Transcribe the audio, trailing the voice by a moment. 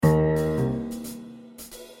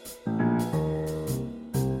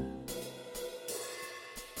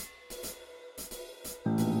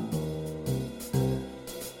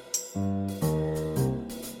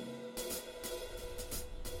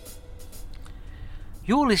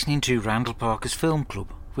You're listening to Randall Parker's Film Club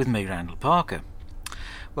with me, Randall Parker.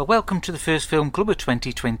 Well, welcome to the first film club of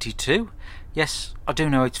 2022. Yes, I do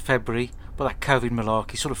know it's February, but that COVID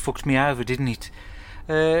malarkey sort of fucked me over, didn't it?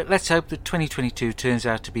 Let's hope that 2022 turns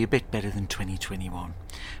out to be a bit better than 2021,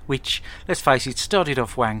 which, let's face it, started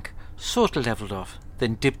off wank, sort of levelled off,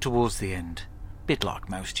 then dipped towards the end. Bit like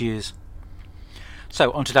most years.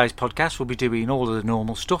 So on today's podcast we'll be doing all of the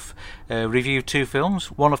normal stuff, review 2 films,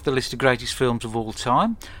 one off the list of greatest films of all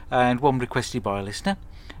time and one requested by a listener.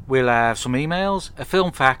 We'll have some emails, a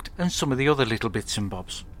film fact and some of the other little bits and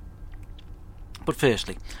bobs. But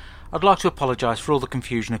firstly, I'd like to apologise for all the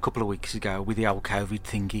confusion a couple of weeks ago with the old COVID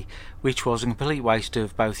thingy, which was a complete waste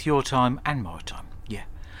of both your time and my time. Yeah,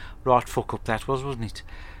 right fuck up that was, wasn't it?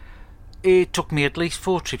 It took me at least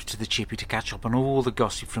 4 trips to the chippy to catch up on all the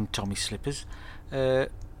gossip from Tommy Slippers.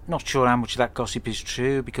 Not sure how much of that gossip is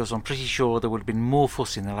true, because I'm pretty sure there would have been more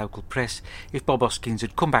fuss in the local press if Bob Hoskins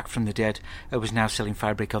had come back from the dead and was now selling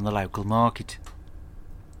fabric on the local market.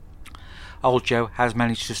 Old Joe has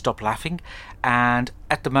managed to stop laughing, and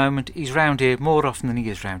at the moment he's round here more often than he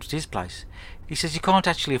is round at his place. He says he can't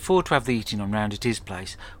actually afford to have the eating on round at his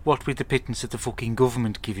place, what with the pittance that the fucking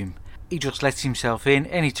government give him. He just lets himself in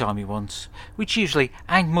any time he wants, which usually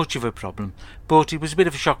ain't much of a problem, but it was a bit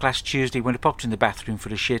of a shock last Tuesday when I popped in the bathroom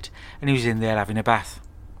for a shit and he was in there having a bath.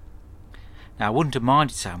 Now I wouldn't have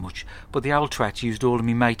minded so much, but the old twat used all of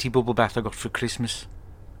me matey bubble bath I got for Christmas.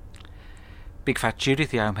 Big fat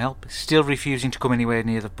Judith, the home help, still refusing to come anywhere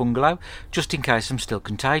near the bungalow, just in case I'm still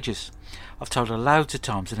contagious. I've told her loads of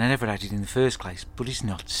times that I never had it in the first place, but it's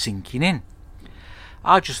not sinking in.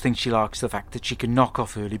 I just think she likes the fact that she can knock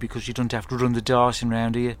off early because she doesn't have to run the dice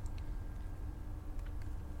round here.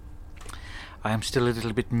 I am still a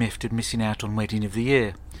little bit miffed at missing out on Wedding of the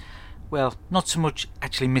Year. Well, not so much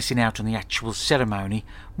actually missing out on the actual ceremony,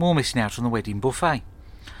 more missing out on the wedding buffet.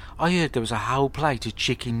 I heard there was a whole plate of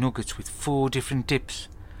chicken nuggets with 4 different dips.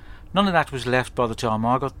 None of that was left by the time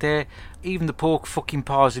I got there. Even the pork fucking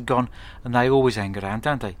pies had gone, and they always hang around,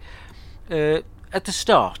 don't they? At the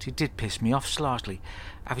start it did piss me off slightly,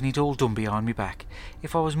 having it all done behind me back.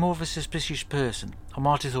 If I was more of a suspicious person, I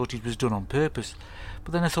might have thought it was done on purpose,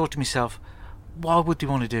 but then I thought to myself, why would they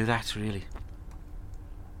want to do that, really?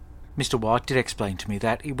 Mr. White did explain to me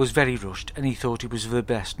that it was very rushed and he thought it was for the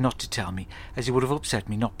best not to tell me, as it would have upset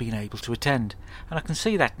me not being able to attend, and I can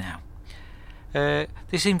see that now.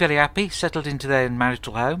 They seem very happy, settled into their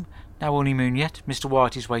marital home. No honeymoon yet. Mr.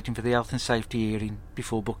 White is waiting for the health and safety hearing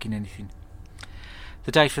before booking anything.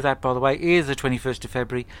 The date for that, by the way, is the 21st of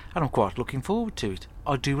February, and I'm quite looking forward to it.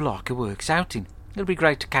 I do like a works outing. It'll be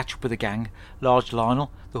great to catch up with the gang, Large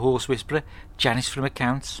Lionel, the Horse Whisperer, Janice from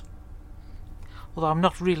Accounts. Although I'm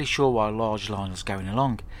not really sure why Large Lionel's going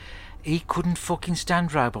along. He couldn't fucking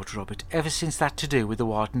stand Robot Robert ever since that to do with the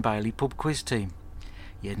White and Bailey pub quiz team.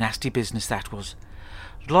 Yeah, nasty business that was.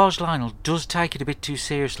 Large Lionel does take it a bit too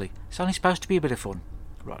seriously. It's only supposed to be a bit of fun.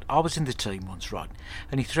 Right, I was in the team once, right,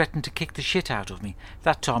 and he threatened to kick the shit out of me.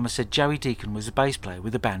 That time I said Joey Deacon was a bass player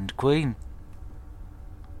with the band Queen.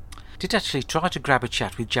 Did actually try to grab a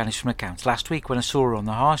chat with Janice from Accounts last week when I saw her on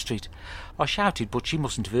the high street. I shouted, but she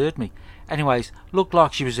mustn't have heard me. Anyways, looked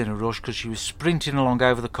like she was in a rush because she was sprinting along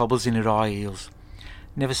over the cobbles in her high heels.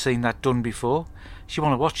 Never seen that done before. She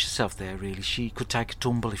want to watch herself there, really. She could take a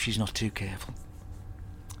tumble if she's not too careful.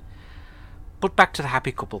 But back to the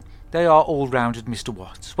happy couple. They are all-rounded Mr.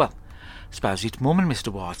 Whites. Well, I suppose it's Mum and Mr.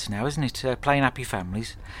 Whites now, isn't it? Playing happy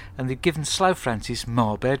families. And they've given Slow Francis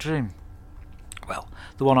my bedroom. Well,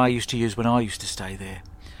 the one I used to use when I used to stay there.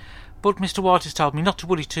 But Mr. White has told me not to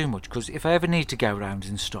worry too much, because if I ever need to go round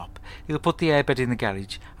and stop, he'll put the airbed in the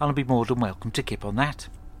garage, and I'll be more than welcome to kip on that.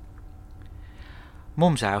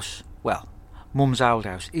 Mum's house, well, Mum's old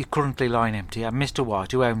house, is currently lying empty, and Mr.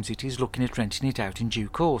 White, who owns it, is looking at renting it out in due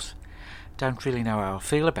course. Don't really know how I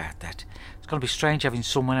feel about that. It's going to be strange having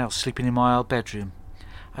someone else sleeping in my old bedroom.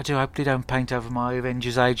 I do hope they don't paint over my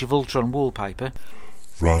Avengers Age of Ultron wallpaper.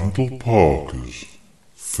 Randall Parker's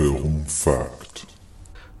Film Fact.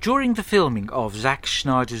 During the filming of Zack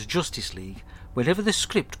Snyder's Justice League, whenever the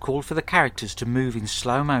script called for the characters to move in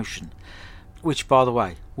slow motion, which by the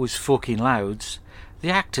way was fucking loads, the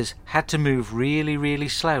actors had to move really, really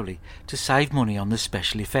slowly to save money on the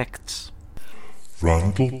special effects.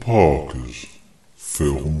 Randall Parker's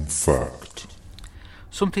Film Fact.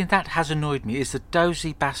 Something that has annoyed me is that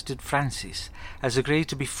dozy bastard Francis has agreed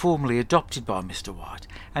to be formally adopted by Mr. White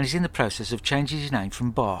and is in the process of changing his name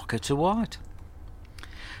from Barker to White.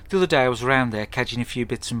 The other day I was around there cadging a few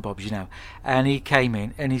bits and bobs, and he came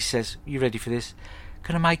in and he says, "You ready for this?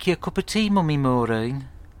 Can I make you a cup of tea, Mummy Maureen?"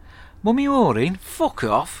 "Mummy Maureen? Fuck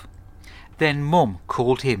off!" Then Mum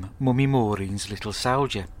called him Mummy Maureen's little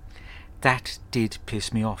soldier. That did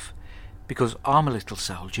piss me off, because I'm a little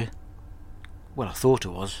soldier. Well, I thought I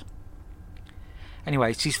was. Anyway,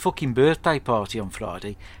 it's his fucking birthday party on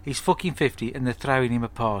Friday. He's fucking 50 and they're throwing him a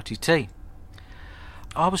party tea.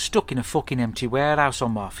 I was stuck in a fucking empty warehouse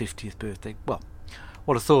on my 50th birthday. Well,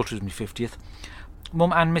 what I thought was my 50th.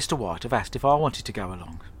 Mum and Mr. White have asked if I wanted to go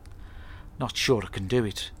along. Not sure I can do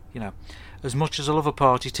it, you know. As much as I love a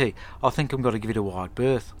party tea, I think I'm going to give it a wide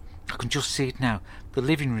berth. I can just see it now, the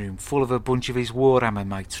living room full of a bunch of his Warhammer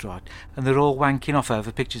mates, right, and they're all wanking off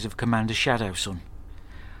over pictures of Commander Shadowsun.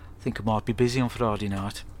 I think I might be busy on Friday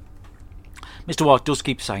night. Mr. White does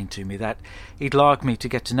keep saying to me that he'd like me to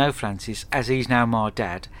get to know Francis as he's now my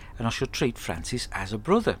dad, and I should treat Francis as a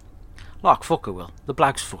brother. Like fuck I will, the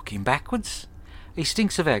bloke's fucking backwards. He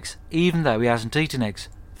stinks of eggs, even though he hasn't eaten eggs.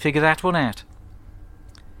 Figure that one out.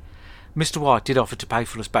 Mr. White did offer to pay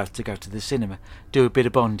for us both to go to the cinema, do a bit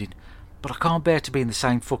of bonding, but I can't bear to be in the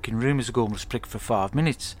same fucking room as a gormless prick for 5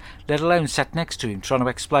 minutes, let alone sat next to him trying to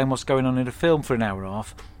explain what's going on in a film for an hour and a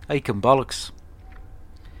half. He can bollocks.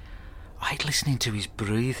 I hate listening to his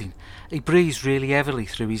breathing. He breathes really heavily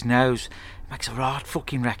through his nose. It makes a right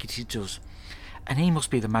fucking racket, he does. And he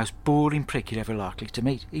must be the most boring prick you're ever likely to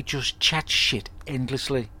meet. He just chats shit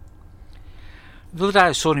endlessly. The other day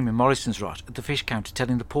I saw him in Morrison's, right, at the fish counter,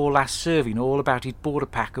 telling the poor lass serving all about he'd bought a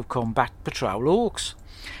pack of Combat Patrol Orcs,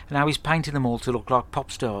 and how he's painting them all to look like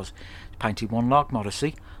pop stars. He's painting one like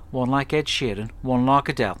Morrissey, one like Ed Sheeran, one like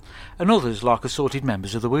Adele, and others like assorted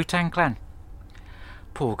members of the Wu-Tang Clan.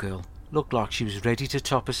 Poor girl, looked like she was ready to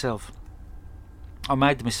top herself. I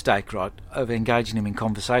made the mistake, right, of engaging him in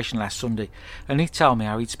conversation last Sunday, and he told me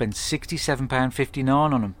how he'd spent £67.59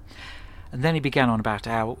 on them. And then he began on about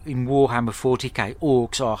how in Warhammer 40k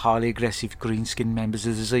orcs are highly aggressive green-skinned members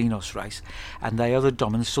of the Xenos race, and they are the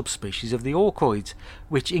dominant subspecies of the orcoids,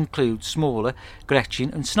 which include smaller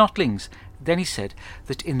Gretchen and Snotlings. Then he said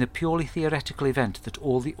that in the purely theoretical event that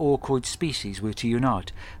all the orcoid species were to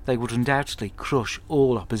unite, they would undoubtedly crush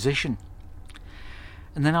all opposition.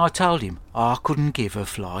 And then I told him I couldn't give a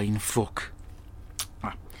flying fuck.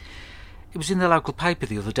 It was in the local paper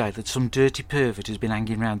the other day that some dirty pervert has been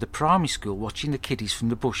hanging round the primary school watching the kiddies from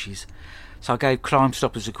the bushes. So I gave Crime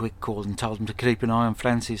Stoppers a quick call and told them to keep an eye on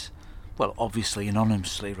Francis. Well, obviously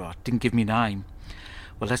anonymously, right, didn't give me name.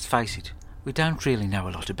 Well, let's face it, we don't really know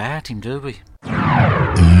a lot about him, do we?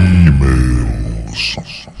 Emails.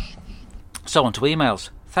 So on to emails.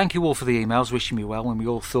 Thank you all for the emails wishing me well when we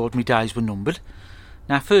all thought my days were numbered.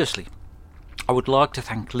 Now, firstly, I would like to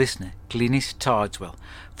thank listener Glynis Tideswell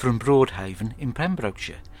from Broadhaven in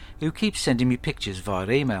Pembrokeshire, who keeps sending me pictures via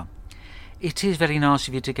email. It is very nice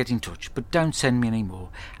of you to get in touch, but don't send me any more,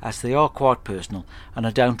 as they are quite personal and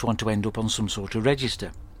I don't want to end up on some sort of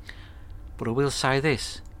register. But I will say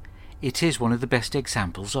this, it is one of the best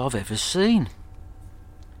examples I've ever seen.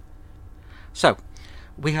 So,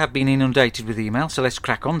 we have been inundated with emails, so let's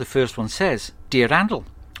crack on. The first one says, Dear Randall,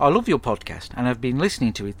 I love your podcast and have been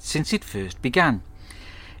listening to it since it first began.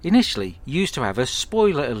 Initially, you used to have a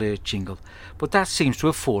spoiler alert jingle, but that seems to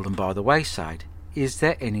have fallen by the wayside. Is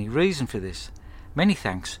there any reason for this? Many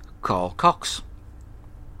thanks, Carl Cox.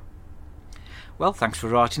 Well, thanks for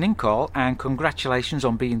writing in, Carl, and congratulations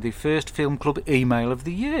on being the first Film Club email of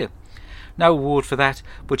the year. No award for that,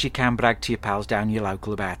 but you can brag to your pals down your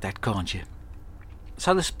local about that, can't you?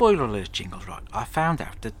 So the spoiler alert jingle, right, I found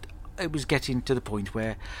out that it was getting to the point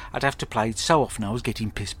where I'd have to play it so often I was getting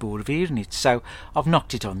piss bored of hearing it, so I've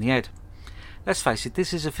knocked it on the head. Let's face it,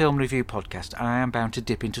 this is a film review podcast and I am bound to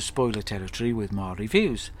dip into spoiler territory with my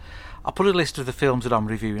reviews. I'll put a list of the films that I'm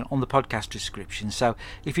reviewing on the podcast description, so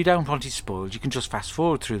if you don't want it spoiled you can just fast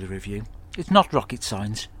forward through the review. It's not rocket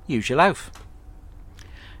science. Use your loaf.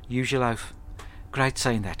 Use your loaf. Great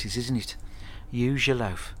saying that is, isn't it? Use your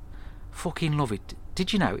loaf. Fucking love it.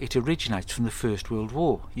 Did you know it originates from the First World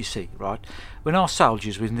War, you see, right? When our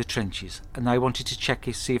soldiers were in the trenches and they wanted to check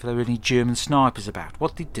to see if there were any German snipers about,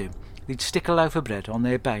 what they'd do, they'd stick a loaf of bread on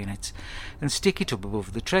their bayonets and stick it up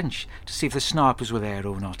above the trench to see if the snipers were there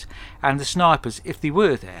or not. And the snipers, if they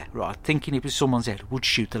were there, right, thinking it was someone's head, would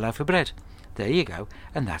shoot the loaf of bread. There you go,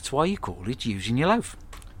 and that's why you call it using your loaf.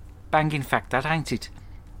 Banging fact, that ain't it?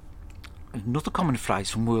 Another common phrase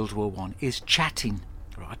from World War I is chatting.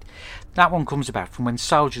 Right. That one comes about from when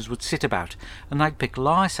soldiers would sit about and they'd pick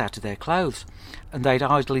lice out of their clothes and they'd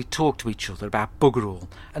idly talk to each other about bugger all,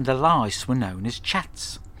 and the lice were known as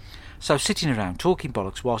chats. So sitting around talking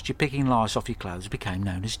bollocks whilst you're picking lice off your clothes became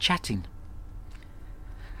known as chatting.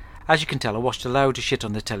 As you can tell, I watched a load of shit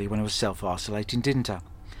on the telly when I was self-isolating, didn't I?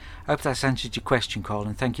 I hope that's answered your question, Carl,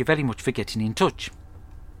 and thank you very much for getting in touch.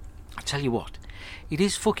 tell you what, it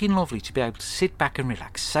is fucking lovely to be able to sit back and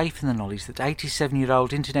relax, safe in the knowledge that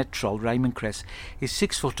 87-year-old internet troll Raymond Cress is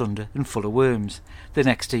 6 foot under and full of worms. The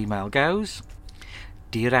next email goes: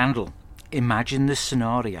 Dear Randall, imagine this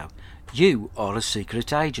scenario. You are a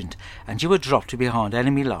secret agent, and you are dropped behind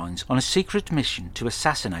enemy lines on a secret mission to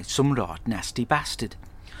assassinate some right nasty bastard.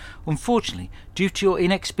 Unfortunately, due to your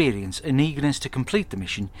inexperience and eagerness to complete the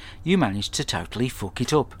mission, you managed to totally fuck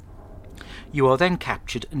it up. You are then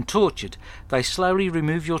captured and tortured. They slowly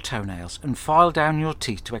remove your toenails and file down your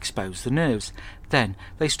teeth to expose the nerves. Then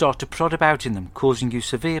they start to prod about in them, causing you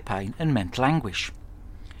severe pain and mental anguish.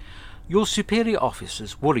 Your superior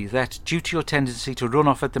officers worry that, due to your tendency to run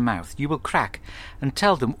off at the mouth, you will crack and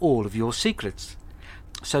tell them all of your secrets.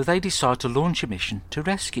 So they decide to launch a mission to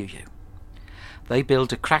rescue you. They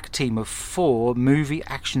build a crack team of 4 movie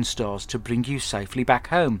action stars to bring you safely back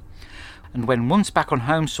home. And when once back on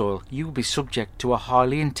home soil, you will be subject to a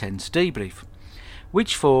highly intense debrief.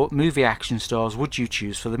 Which 4 movie action stars would you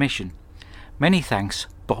choose for the mission? Many thanks,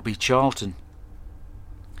 Bobby Charlton.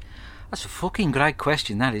 That's a fucking great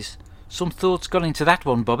question, that is. Some thoughts gone into that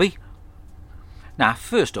one, Bobby. Now,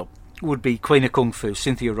 first up would be Queen of Kung Fu,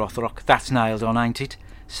 Cynthia Rothrock. That's nailed on, ain't it?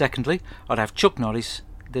 Secondly, I'd have Chuck Norris,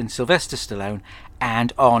 then Sylvester Stallone,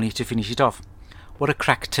 and Arnie to finish it off. What a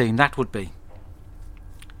crack team that would be.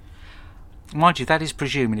 Mind you, that is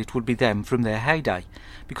presuming it would be them from their heyday,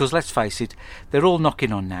 because let's face it, they're all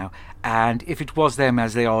knocking on now, and if it was them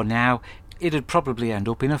as they are now, it'd probably end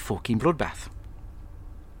up in a fucking bloodbath.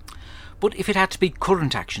 But if it had to be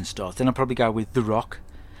current action stars, then I'd probably go with The Rock,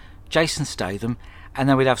 Jason Statham, and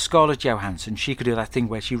then we'd have Scarlett Johansson. She could do that thing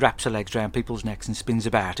where she wraps her legs around people's necks and spins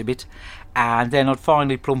about a bit. And then I'd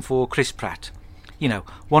finally plumb for Chris Pratt. You know,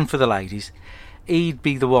 one for the ladies. He'd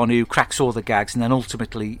be the one who cracks all the gags and then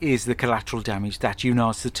ultimately is the collateral damage that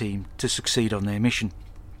unites the team to succeed on their mission.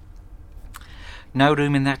 No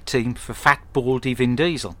room in that team for fat, baldy Vin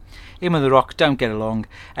Diesel. Him and The Rock don't get along,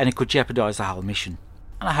 and it could jeopardise the whole mission.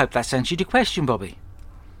 And I hope that's answered your question, Bobby.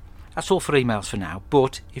 That's all for emails for now,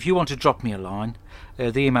 but if you want to drop me a line,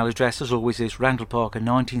 the email address as always is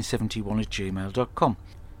randallparker1971@gmail.com.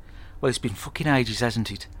 Well, it's been fucking ages,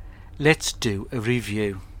 hasn't it? Let's do a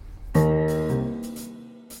review.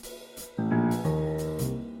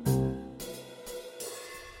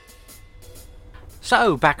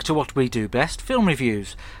 So, back to what we do best, film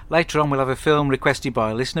reviews. Later on we'll have a film requested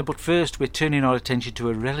by a listener, but first we're turning our attention to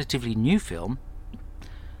a relatively new film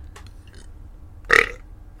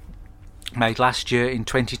made last year in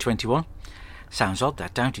 2021. Sounds odd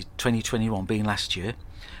that, don't it? 2021 being last year.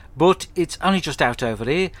 But it's only just out over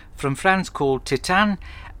here, from France, called Titane,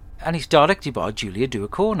 and it's directed by Julia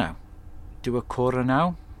Ducournau.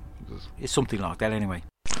 Ducournau? It's something like that anyway.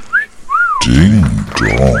 Ding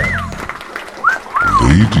dong.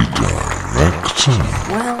 Lady Director.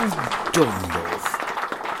 Well done, love.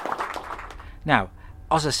 Now,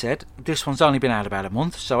 as I said, this one's only been out about a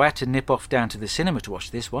month, so I had to nip off down to the cinema to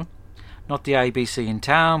watch this one. Not the ABC in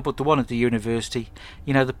town, but the one at the university.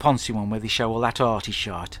 You know, the Poncy one where they show all that arty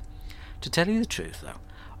shite. To tell you the truth, though,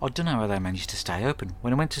 I don't know how they managed to stay open.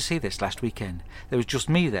 When I went to see this last weekend, there was just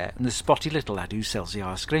me there and the spotty little lad who sells the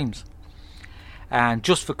ice creams. And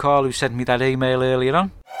just for Carl, who sent me that email earlier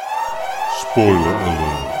on. Spoiler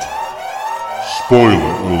alert. Spoiler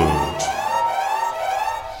alert.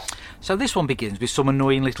 So this one begins with some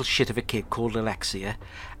annoying little shit of a kid called Alexia,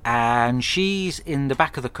 and she's in the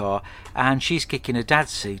back of the car and she's kicking her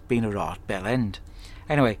dad's seat, being a right bell end.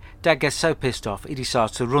 Anyway, Dad gets so pissed off he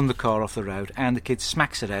decides to run the car off the road, and the kid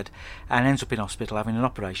smacks her head and ends up in hospital having an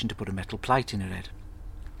operation to put a metal plate in her head.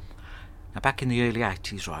 Now, back in the early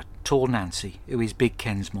 80s, right, tall Nancy, who is Big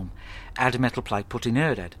Ken's mum, had a metal plate put in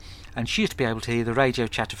her head, and she used to be able to hear the radio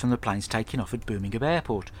chatter from the planes taking off at Birmingham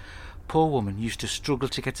Airport. Poor woman used to struggle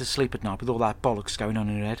to get to sleep at night with all that bollocks going on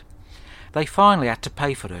in her head. They finally had to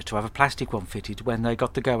pay for her to have a plastic one fitted when they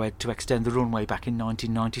got the go-ahead to extend the runway back in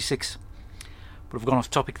 1996. But I've gone off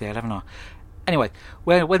topic there, haven't I? Anyway,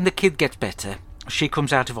 when the kid gets better, she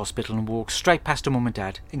comes out of hospital and walks straight past her mum and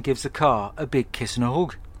dad and gives the car a big kiss and a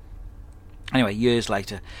hug. Anyway, years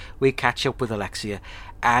later, we catch up with Alexia,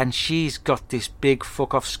 and she's got this big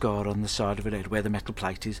fuck-off scar on the side of her head where the metal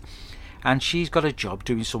plate is, and she's got a job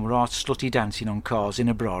doing some right slutty dancing on cars in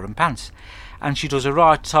a bra and pants, and she does a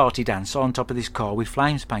right tarty dance on top of this car with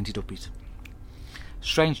flames painted up it.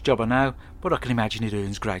 Strange job, I know, but I can imagine it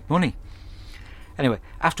earns great money. Anyway,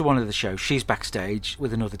 after one of the shows, she's backstage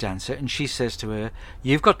with another dancer, and she says to her,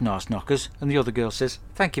 "You've got nice knockers," and the other girl says,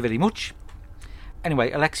 "Thank you very much."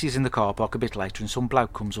 Anyway, Alexia's in the car park a bit later, and some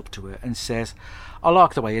bloke comes up to her and says, "I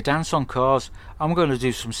like the way you dance on cars. I'm going to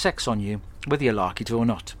do some sex on you, whether you like it or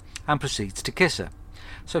not." and proceeds to kiss her.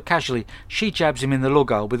 So casually, she jabs him in the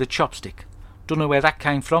lug hole with a chopstick. Don't know where that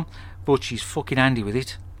came from, but she's fucking handy with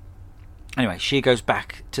it. Anyway, she goes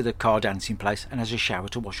back to the car dancing place and has a shower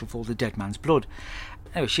to wash off all the dead man's blood.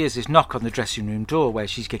 Anyway, she hears this knock on the dressing room door where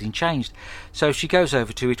she's getting changed. So she goes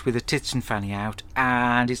over to it with her tits and fanny out,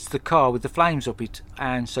 and it's the car with the flames up it.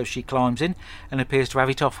 And so she climbs in and appears to have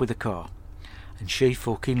it off with the car. And she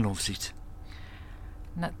fucking loves it.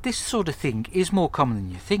 Now, this sort of thing is more common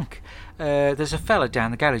than you think. There's a fella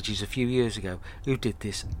down the garages a few years ago who did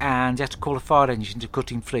this, and he had to call a fire engine to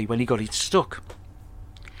cut him free when he got it stuck.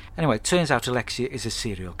 Anyway, it turns out Alexia is a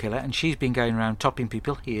serial killer, and she's been going around topping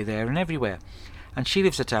people here, there and everywhere. And she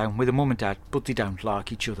lives at home with her mum and dad, but they don't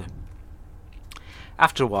like each other.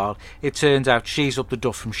 After a while, it turns out she's up the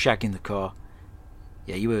duff from shagging the car.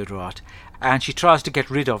 Yeah, you heard right. And she tries to get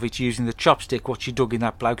rid of it using the chopstick what she dug in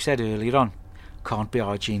that bloke's head earlier on. Can't be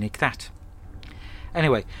hygienic, that.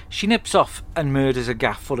 Anyway, she nips off and murders a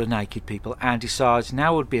gaff full of naked people and decides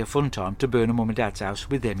now would be a fun time to burn her mum and dad's house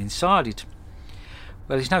with them inside it.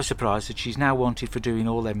 Well, it's no surprise that she's now wanted for doing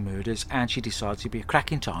all them murders, and she decides it'd be a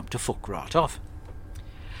cracking time to fuck right off.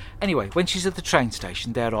 Anyway, when she's at the train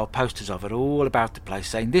station, there are posters of her all about the place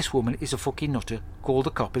saying this woman is a fucking nutter, call the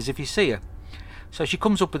coppers if you see her. So she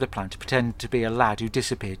comes up with a plan to pretend to be a lad who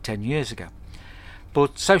disappeared 10 years ago.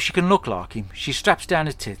 But so she can look like him, she straps down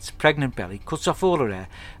her tits, pregnant belly, cuts off all her hair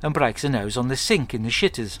and breaks her nose on the sink in the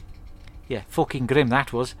shitters. Yeah, fucking grim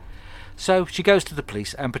that was. So she goes to the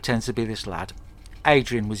police and pretends to be this lad.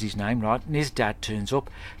 Adrian was his name, right, and his dad turns up,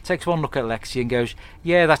 takes one look at Alexia and goes,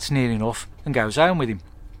 yeah, that's near enough, and goes home with him.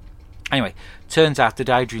 Anyway, turns out that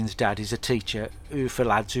Adrian's dad is a teacher for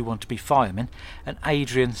lads who want to be firemen, and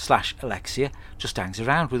Adrian/Alexia just hangs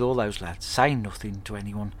around with all those lads, saying nothing to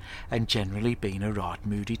anyone, and generally being a right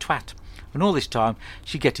moody twat. And all this time,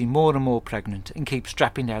 she's getting more and more pregnant and keeps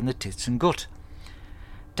strapping down the tits and gut.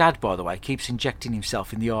 Dad, by the way, keeps injecting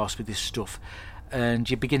himself in the arse with this stuff, and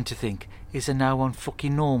you begin to think, is there no one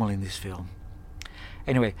fucking normal in this film?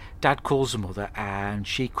 Anyway, Dad calls the mother and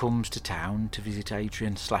she comes to town to visit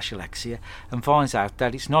Adrian/Alexia and finds out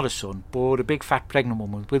that it's not a son, but a big fat pregnant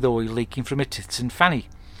woman with oil leaking from her tits and fanny.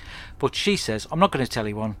 But she says, I'm not going to tell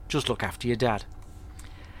anyone, just look after your dad.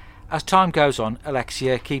 As time goes on,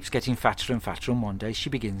 Alexia keeps getting fatter and fatter, and one day she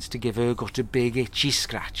begins to give her gut a big itchy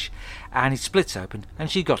scratch, and it splits open and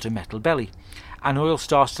she's got a metal belly. And oil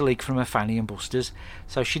starts to leak from her fanny and busters,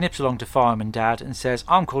 so she nips along to Fireman Dad and says,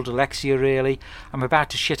 I'm called Alexia really, I'm about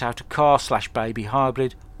to shit out a car/baby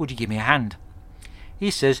hybrid, would you give me a hand? He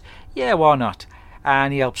says, yeah, why not?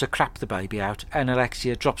 And he helps her crap the baby out, and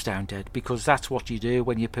Alexia drops down dead, because that's what you do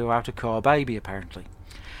when you poo out a car baby apparently.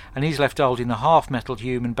 And he's left holding the half-metal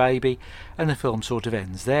human baby, and the film sort of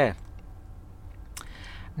ends there.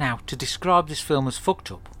 Now, to describe this film as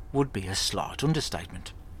fucked up would be a slight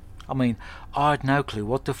understatement. I mean, I had no clue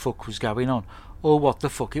what the fuck was going on, or what the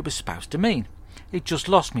fuck it was supposed to mean. It just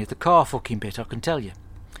lost me at the car fucking bit, I can tell you.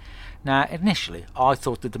 Now, initially, I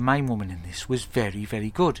thought that the main woman in this was very, very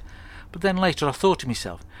good, but then later I thought to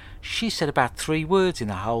myself, she said about 3 words in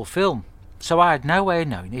the whole film, so I had no way of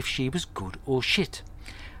knowing if she was good or shit.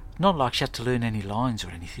 Not like she had to learn any lines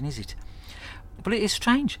or anything, is it? But it is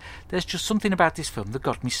strange. There's just something about this film that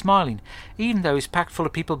got me smiling. Even though it's packed full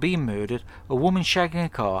of people being murdered, a woman shagging a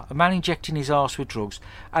car, a man injecting his arse with drugs,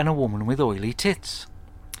 and a woman with oily tits.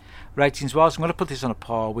 Ratings-wise, I'm going to put this on a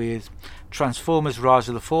par with Transformers Rise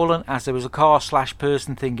of the Fallen, as there was a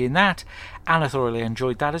car/person thing in that, and I thoroughly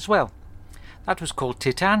enjoyed that as well. That was called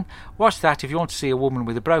Titan. Watch that if you want to see a woman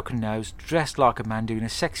with a broken nose, dressed like a man doing a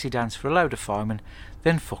sexy dance for a load of firemen,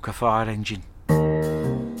 then fuck a fire engine.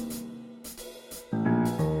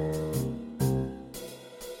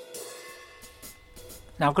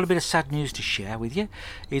 Now, I've got a bit of sad news to share with you.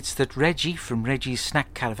 It's that Reggie from Reggie's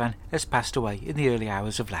Snack Caravan has passed away in the early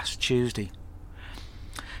hours of last Tuesday.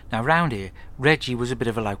 Now, round here, Reggie was a bit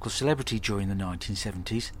of a local celebrity during the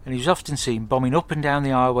 1970s, and he was often seen bombing up and down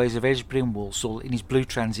the highways of Edgebury and Walsall in his blue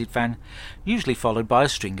transit van, usually followed by a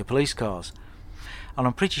string of police cars. And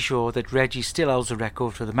I'm pretty sure that Reggie still holds the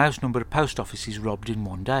record for the most number of post offices robbed in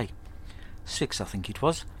one day. 6, I think it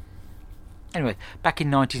was. Anyway, back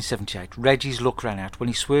in 1978, Reggie's luck ran out when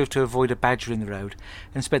he swerved to avoid a badger in the road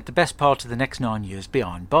and spent the best part of the next 9 years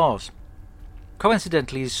behind bars.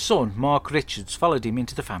 Coincidentally, his son, Mark Richards, followed him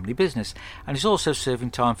into the family business and is also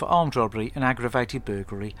serving time for armed robbery and aggravated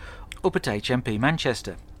burglary up at HMP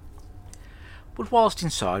Manchester. But whilst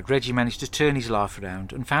inside, Reggie managed to turn his life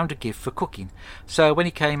around and found a gift for cooking, so when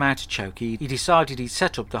he came out of Chokey, he decided he'd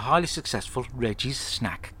set up the highly successful Reggie's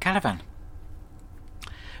Snack Caravan.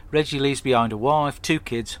 Reggie leaves behind a wife, 2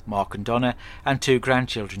 kids, Mark and Donna, and 2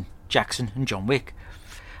 grandchildren, Jackson and John Wick.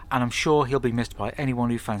 And I'm sure he'll be missed by anyone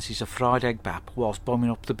who fancies a fried egg bap whilst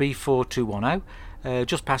bombing up the B4210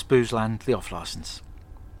 just past Boozeland, the off-licence.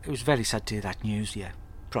 It was very sad to hear that news, yeah,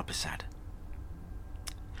 proper sad.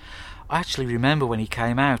 I actually remember when he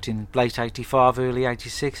came out in late 85, early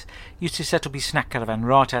 86, he used to set up his snack caravan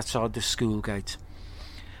right outside the school gate.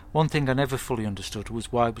 One thing I never fully understood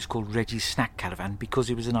was why it was called Reggie's Snack Caravan, because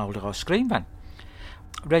it was an old ice cream van.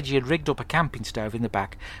 Reggie had rigged up a camping stove in the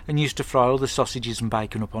back and used to fry all the sausages and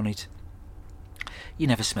bacon up on it. You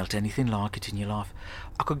never smelt anything like it in your life.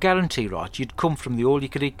 I could guarantee, right, you'd come from the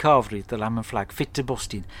all-you-could-eat carvery at the Lamb and Flag, fit to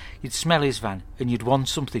busting. You'd smell his van and you'd want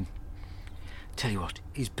something. Tell you what,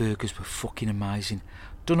 his burgers were fucking amazing.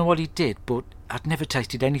 Don't know what he did, but I'd never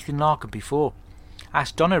tasted anything like them before. I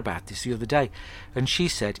asked Donna about this the other day, and she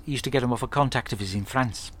said he used to get them off a contact of his in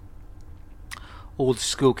France. All the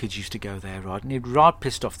school kids used to go there, right, and he'd right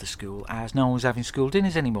pissed off the school as no one was having school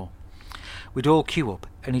dinners anymore. We'd all queue up,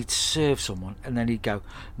 and he'd serve someone, and then he'd go,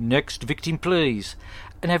 "Next victim, please."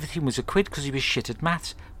 And everything was a quid because he was shit at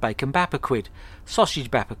maths. Bacon bap a quid, sausage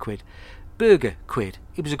bap a quid, burger quid.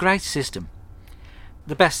 It was a great system.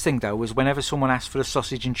 The best thing, though, was whenever someone asked for a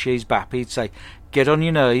sausage and cheese bap, he'd say, "Get on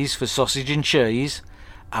your knees for sausage and cheese."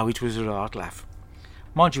 Oh, it was a right laugh.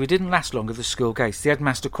 Mind you, it didn't last long at the school gates. The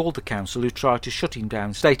headmaster called the council, who tried to shut him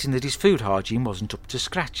down, stating that his food hygiene wasn't up to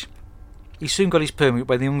scratch. He soon got his permit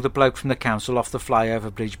when they hung the bloke from the council off the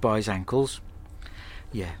flyover bridge by his ankles.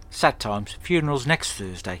 Yeah, sad times. Funeral's next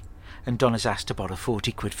Thursday, and Donna's asked to borrow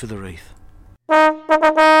 40 quid for the wreath.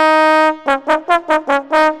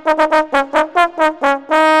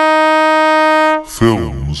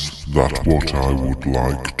 Films that what I would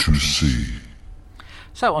like to see.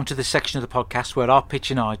 So on to the section of the podcast where I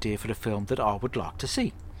pitch an idea for a film that I would like to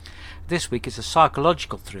see. This week is a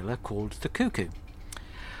psychological thriller called The Cuckoo.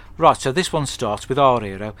 Right, so this one starts with our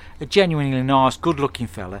hero, a genuinely nice, good-looking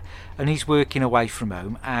fella, and he's working away from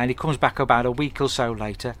home, and he comes back about a week or so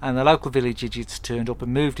later, and the local village idiots turned up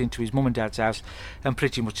and moved into his mum and dad's house and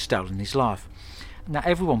pretty much stolen his life. Now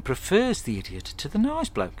everyone prefers the idiot to the nice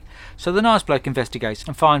bloke, so the nice bloke investigates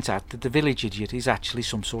and finds out that the village idiot is actually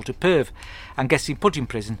some sort of perv, and gets him put in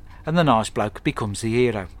prison, and the nice bloke becomes the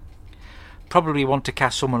hero. Probably want to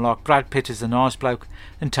cast someone like Brad Pitt as the nice bloke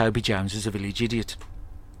and Toby Jones as a village idiot.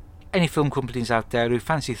 Any film companies out there who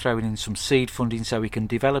fancy throwing in some seed funding so we can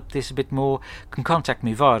develop this a bit more can contact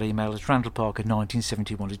me via email at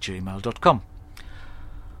randallparker1971@gmail.com.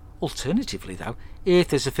 Alternatively though, if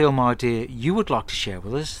there's a film idea you would like to share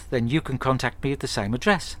with us, then you can contact me at the same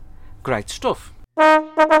address. Great stuff.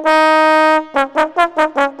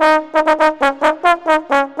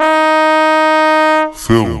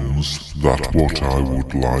 Films that what I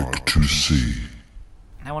would like to see.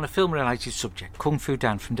 Now on a film-related subject, Kung Fu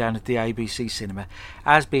Dan from down at the ABC Cinema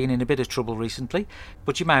has been in a bit of trouble recently,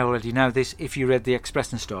 but you may already know this if you read the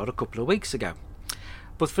Express and Star a couple of weeks ago.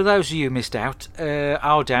 But for those of you who missed out,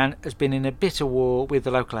 our Dan has been in a bit of war with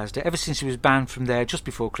the local Asda ever since he was banned from there just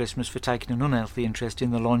before Christmas for taking an unhealthy interest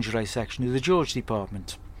in the lingerie section of the George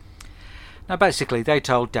department. Now basically they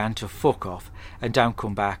told Dan to fuck off and don't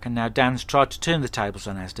come back, and now Dan's tried to turn the tables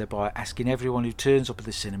on Asda by asking everyone who turns up at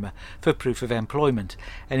the cinema for proof of employment,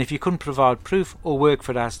 and if you couldn't provide proof or work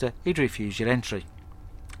for Asda, he'd refuse your entry.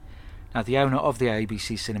 Now the owner of the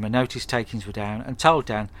ABC Cinema noticed takings were down and told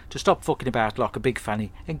Dan to stop fucking about like a big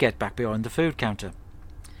fanny and get back behind the food counter.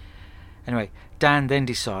 Anyway, Dan then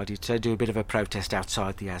decided to do a bit of a protest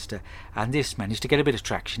outside the Asda, and this managed to get a bit of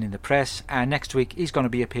traction in the press, and next week he's going to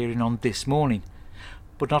be appearing on This Morning,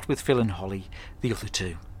 but not with Phil and Holly, the other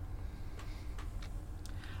two.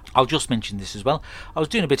 I'll just mention this as well. I was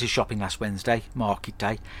doing a bit of shopping last Wednesday, market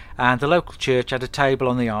day, and the local church had a table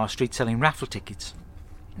on the R Street selling raffle tickets.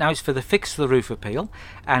 Now it's for the Fix the Roof appeal,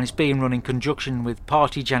 and it's being run in conjunction with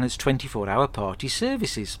Party Janet's 24-hour party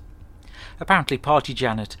services. Apparently Party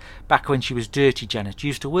Janet, back when she was Dirty Janet,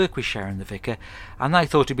 used to work with Sharon the Vicar, and they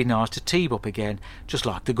thought it'd be nice to team up again, just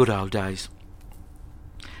like the good old days.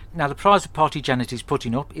 Now the prize that Party Janet is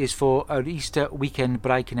putting up is for an Easter weekend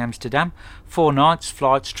break in Amsterdam, 4 nights,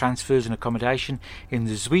 flights, transfers and accommodation in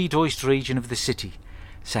the Zuidoost region of the city.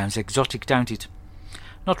 Sounds exotic, don't it?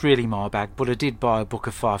 Not really my bag, but I did buy a book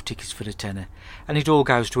of 5 tickets for the tenner, and it all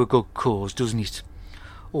goes to a good cause, doesn't it?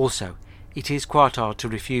 Also, it is quite hard to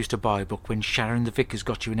refuse to buy a book when Sharon the Vicar's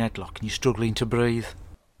got you in headlock and you're struggling to breathe.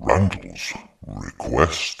 Randall's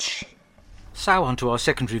Requests. So on to our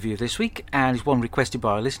second review this week, and it's one requested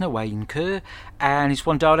by a listener, Wayne Kerr, and it's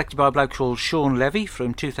one directed by a bloke called Sean Levy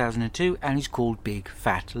from 2002, and it's called Big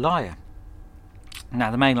Fat Liar. Now,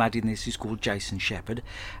 the main lad in this is called Jason Shepherd,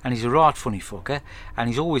 and he's a right funny fucker, and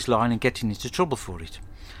he's always lying and getting into trouble for it.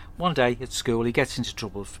 One day at school he gets into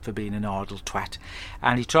trouble for being an idle twat,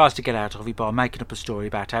 and he tries to get out of it by making up a story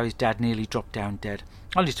about how his dad nearly dropped down dead,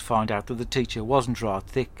 only to find out that the teacher wasn't right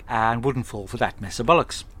thick and wouldn't fall for that mess of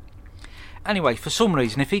bollocks. Anyway, for some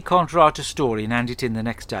reason, if he can't write a story and hand it in the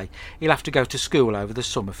next day, he'll have to go to school over the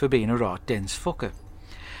summer for being a right dense fucker.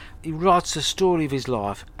 He writes the story of his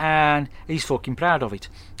life, and he's fucking proud of it.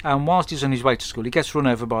 And whilst he's on his way to school, he gets run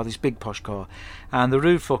over by this big posh car, and the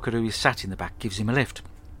rude fucker who is sat in the back gives him a lift.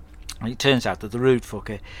 And it turns out that the rude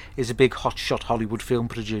fucker is a big hotshot Hollywood film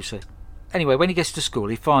producer. Anyway, when he gets to school,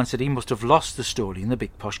 he finds that he must have lost the story in the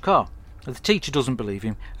big posh car. The teacher doesn't believe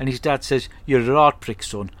him, and his dad says, "You're a right prick,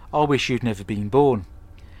 son. I wish you'd never been born."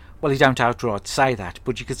 Well, he don't outright say that,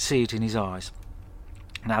 but you could see it in his eyes.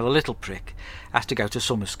 Now, the little prick has to go to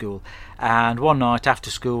summer school, and one night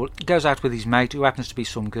after school he goes out with his mate, who happens to be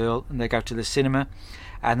some girl, and they go to the cinema,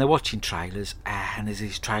 and they're watching trailers, and there's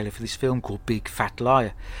this trailer for this film called Big Fat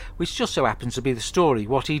Liar, which just so happens to be the story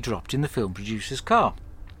what he dropped in the film producer's car.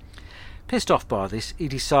 Pissed off by this, he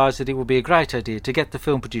decides that it would be a great idea to get the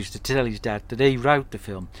film producer to tell his dad that he wrote the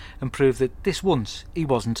film and prove that this once he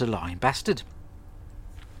wasn't a lying bastard.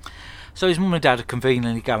 So his mum and dad are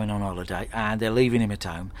conveniently going on holiday, and they're leaving him at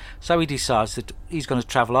home, so he decides that he's going to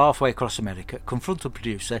travel halfway across America, confront the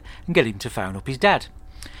producer and get him to phone up his dad.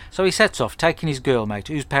 So he sets off, taking his girl mate,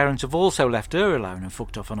 whose parents have also left her alone and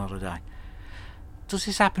fucked off on holiday. Does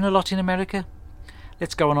this happen a lot in America?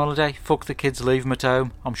 Let's go on holiday, fuck the kids, leave them at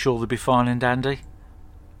home, I'm sure they'll be fine and dandy.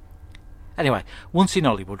 Anyway, once in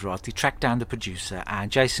Hollywood, right, they track down the producer,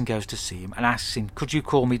 and Jason goes to see him and asks him, "Could you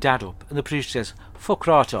call me dad up?" And the producer says, "Fuck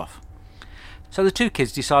right off." So the two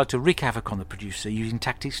kids decide to wreak havoc on the producer using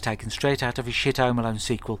tactics taken straight out of his shit Home Alone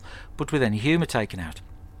sequel, but with any humour taken out.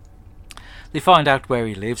 They find out where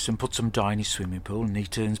he lives and put some dye in his swimming pool, and he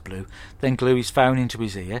turns blue, then glue his phone into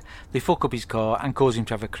his ear, they fuck up his car and cause him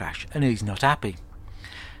to have a crash, and he's not happy.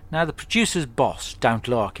 Now, the producer's boss don't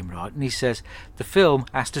like him, right, and he says the film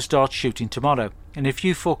has to start shooting tomorrow, and if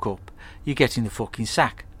you fuck up, you get in the fucking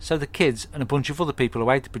sack. So the kids and a bunch of other people who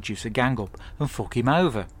hate the producer gang up and fuck him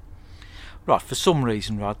over. Right, for some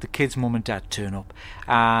reason, right, the kids' mum and dad turn up,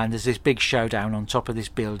 and there's this big showdown on top of this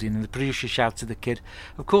building, and the producer shouts to the kid,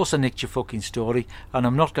 "Of course I nicked your fucking story, and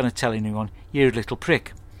I'm not going to tell anyone, you're a little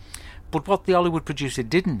prick." But what the Hollywood producer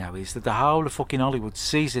didn't know is that the whole of fucking Hollywood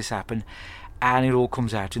sees this happen, and it all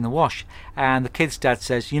comes out in the wash, and the kid's dad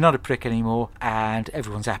says, "You're not a prick anymore," and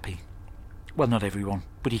everyone's happy. Well, not everyone,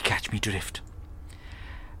 but you catch me drift.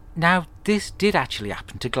 Now, this did actually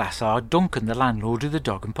happen to Glass-eyed Duncan, the landlord of the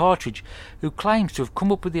Dog and Partridge, who claims to have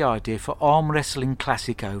come up with the idea for arm wrestling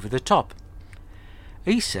classic Over the Top.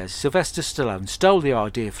 He says Sylvester Stallone stole the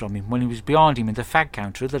idea from him when he was behind him in the fag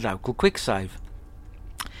counter at the local Quick Save.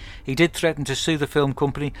 He did threaten to sue the film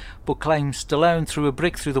company, but claims Stallone threw a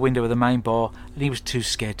brick through the window of the main bar and he was too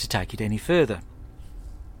scared to take it any further.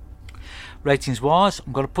 Ratings-wise,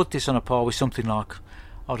 I'm going to put this on a par with something like,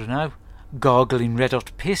 I don't know, Gargling Red Hot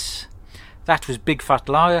Piss. That was Big Fat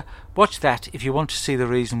Liar. Watch that if you want to see the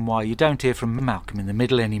reason why you don't hear from Malcolm in the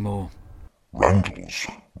Middle anymore. Randall's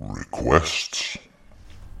requests.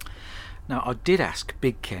 Now, I did ask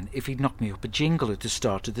Big Ken if he'd knock me up a jingle at the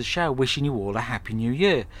start of the show, wishing you all a Happy New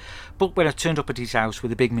Year. But when I turned up at his house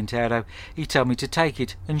with a big Montero, he told me to take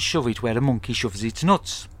it and shove it where a monkey shoves its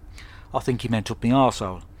nuts. I think he meant up my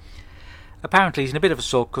arsehole. Apparently he's in a bit of a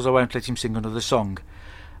sulk because I won't let him sing another song.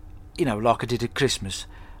 You know, like I did at Christmas.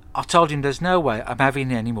 I told him there's no way I'm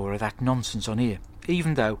having any more of that nonsense on here,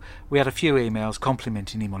 even though we had a few emails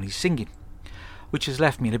complimenting him on his singing, which has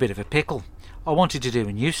left me in a bit of a pickle. I wanted to do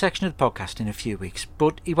a new section of the podcast in a few weeks,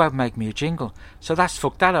 but he won't make me a jingle, so that's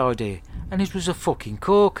fucked that idea, and it was a fucking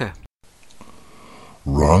corker.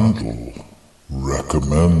 Randall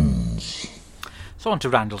recommends. So on to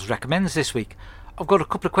Randall's recommends this week. I've got a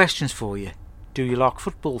couple of questions for you. Do you like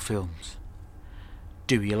football films?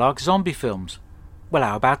 Do you like zombie films? Well,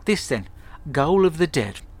 how about this then? Goal of the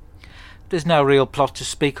Dead. There's no real plot to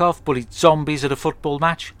speak of, but it's zombies at a football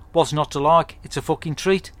match. What's not to like? It's a fucking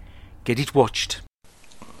treat. Get it watched.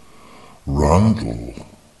 Randall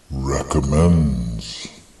recommends.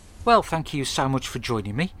 Well, thank you so much for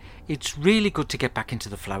joining me. It's really good to get back into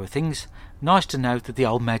the flow of things. Nice to know that the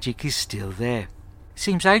old magic is still there.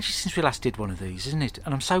 Seems ages since we last did one of these, isn't it?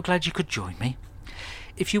 And I'm so glad you could join me.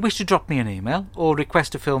 If you wish to drop me an email, or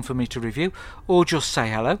request a film for me to review, or just say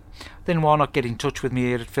hello, then why not get in touch with me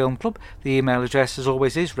here at Film Club? The email address, as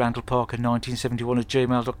always, is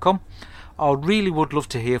randallparker1971@gmail.com. I really would love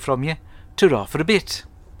to hear from you. Ta-ra for a bit.